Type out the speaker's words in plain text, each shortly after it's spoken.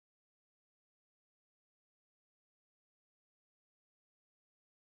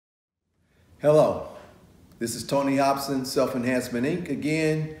Hello, this is Tony Hobson, Self-Enhancement Inc.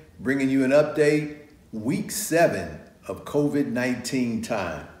 again, bringing you an update, week 7 of COVID-19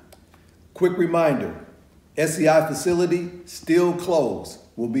 time. Quick reminder, SEI facility still closed.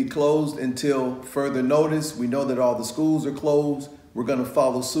 Will be closed until further notice. We know that all the schools are closed. We're going to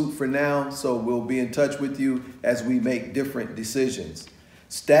follow suit for now, so we'll be in touch with you as we make different decisions.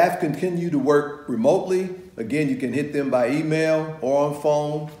 Staff continue to work remotely. Again, you can hit them by email or on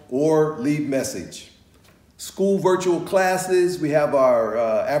phone or leave message. School virtual classes, we have our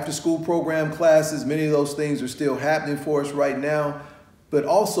after-school program classes. Many of those things are still happening for us right now. But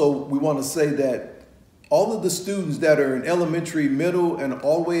also, we want to say that all of the students that are in elementary, middle, and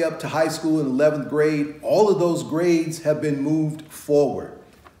all the way up to high school in 11th grade, all of those grades have been moved forward.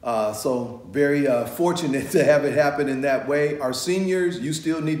 So very fortunate to have it happen in that way. Our seniors, you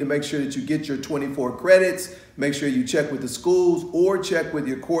still need to make sure that you get your 24 credits. Make sure you check with the schools or check with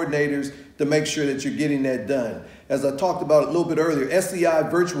your coordinators to make sure that you're getting that done. As I talked about a little bit earlier, SEI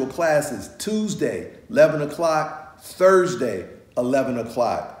virtual classes, Tuesday, 11 o'clock, Thursday, 11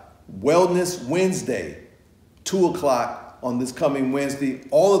 o'clock, Wellness Wednesday, 2 o'clock on this coming Wednesday.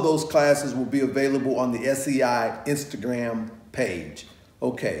 All of those classes will be available on the SEI Instagram page.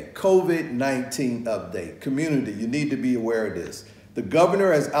 Okay, COVID-19 update. Community, you need to be aware of this. The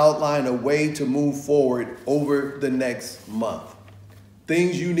governor has outlined a way to move forward over the next month.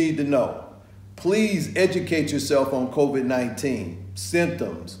 Things you need to know. Please educate yourself on COVID-19,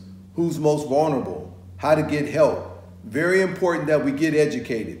 symptoms, who's most vulnerable, how to get help. Very important that we get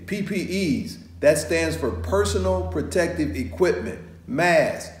educated. PPEs, that stands for personal protective equipment,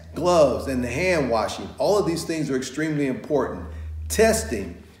 masks, gloves, and the hand washing. All of these things are extremely important.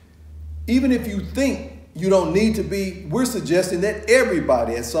 Testing, even if you think you don't need to be, we're suggesting that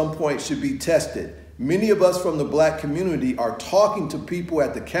everybody at some point should be tested. Many of us from the Black community are talking to people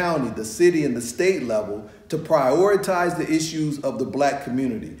at the county, the city, and the state level to prioritize the issues of the Black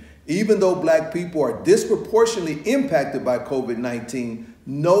community. Even though Black people are disproportionately impacted by COVID-19,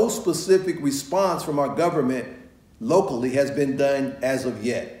 no specific response from our government locally has been done as of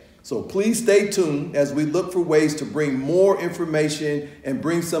yet. So please stay tuned as we look for ways to bring more information and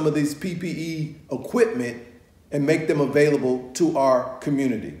bring some of these PPE equipment and make them available to our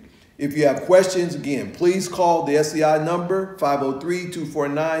community. If you have questions, again, please call the SEI number,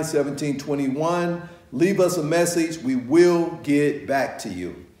 503-249-1721. Leave us a message. We will get back to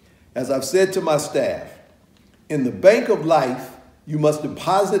you. As I've said to my staff, in the bank of life, you must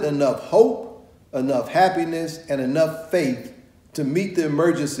deposit enough hope, enough happiness, and enough faith to meet the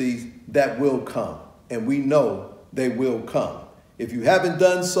emergencies that will come. And we know they will come. If you haven't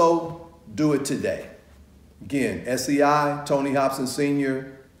done so, do it today. Again, SEI, Tony Hobson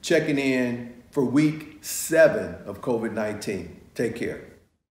Sr., checking in for week 7 of COVID-19. Take care.